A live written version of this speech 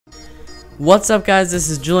What's up guys, this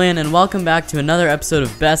is Julian and welcome back to another episode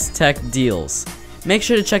of Best Tech Deals. Make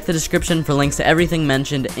sure to check the description for links to everything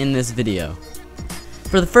mentioned in this video.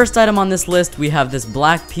 For the first item on this list, we have this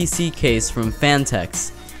black PC case from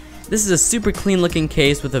Fantex. This is a super clean looking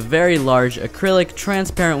case with a very large acrylic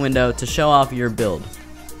transparent window to show off your build.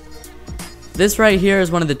 This right here is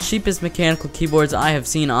one of the cheapest mechanical keyboards I have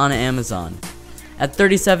seen on Amazon. At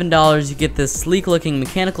 $37 you get this sleek looking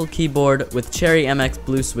mechanical keyboard with Cherry MX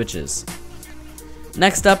blue switches.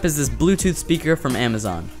 Next up is this Bluetooth speaker from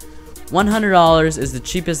Amazon. $100 is the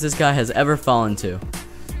cheapest this guy has ever fallen to.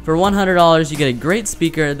 For $100 you get a great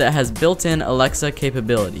speaker that has built-in Alexa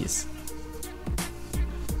capabilities.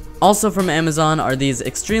 Also from Amazon are these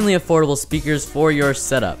extremely affordable speakers for your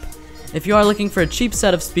setup. If you are looking for a cheap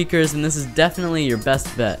set of speakers, then this is definitely your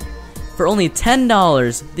best bet. For only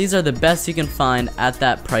 $10, these are the best you can find at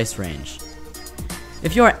that price range.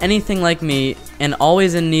 If you are anything like me and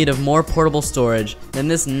always in need of more portable storage, then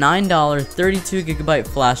this $9 32GB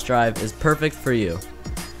flash drive is perfect for you.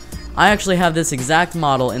 I actually have this exact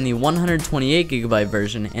model in the 128GB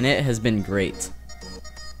version and it has been great.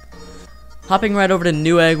 Hopping right over to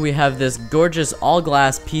Newegg, we have this gorgeous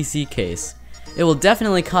all-glass PC case. It will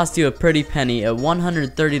definitely cost you a pretty penny at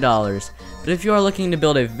 $130, but if you are looking to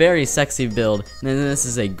build a very sexy build, then this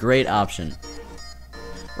is a great option.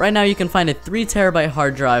 Right now you can find a 3TB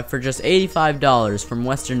hard drive for just $85 from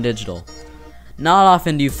Western Digital. Not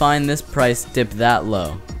often do you find this price dip that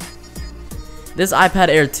low. This iPad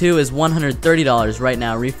Air 2 is $130 right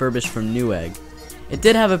now, refurbished from Newegg. It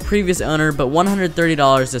did have a previous owner, but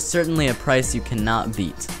 $130 is certainly a price you cannot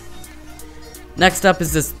beat. Next up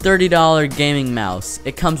is this $30 gaming mouse.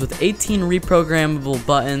 It comes with 18 reprogrammable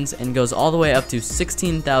buttons and goes all the way up to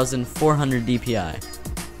 16,400 DPI.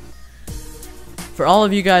 For all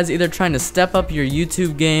of you guys either trying to step up your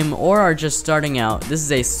YouTube game or are just starting out, this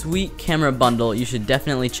is a sweet camera bundle you should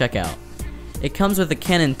definitely check out. It comes with a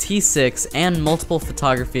Canon T6 and multiple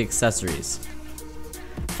photography accessories.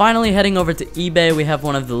 Finally, heading over to eBay, we have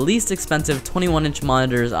one of the least expensive 21-inch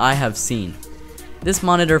monitors I have seen. This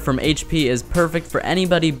monitor from HP is perfect for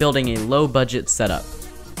anybody building a low-budget setup.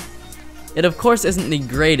 It of course isn't the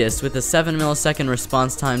greatest with a 7ms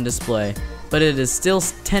response time display, but it is still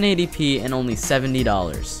 1080p and only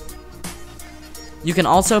 $70. You can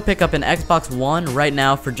also pick up an Xbox One right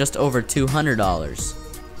now for just over $200.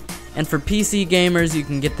 And for PC gamers, you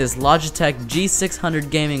can get this Logitech G600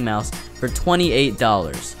 gaming mouse for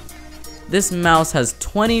 $28. This mouse has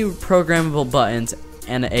 20 programmable buttons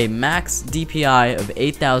and a max DPI of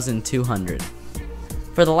 8,200.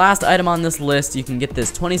 For the last item on this list, you can get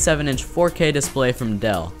this 27-inch 4K display from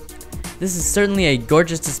Dell. This is certainly a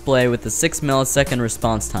gorgeous display with a 6ms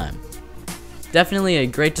response time. Definitely a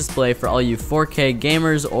great display for all you 4K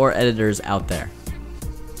gamers or editors out there.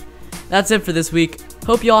 That's it for this week.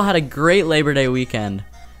 Hope you all had a great Labor Day weekend.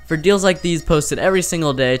 For deals like these posted every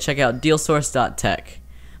single day, check out dealsource.tech.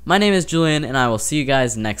 My name is Julian and I will see you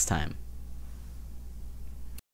guys next time.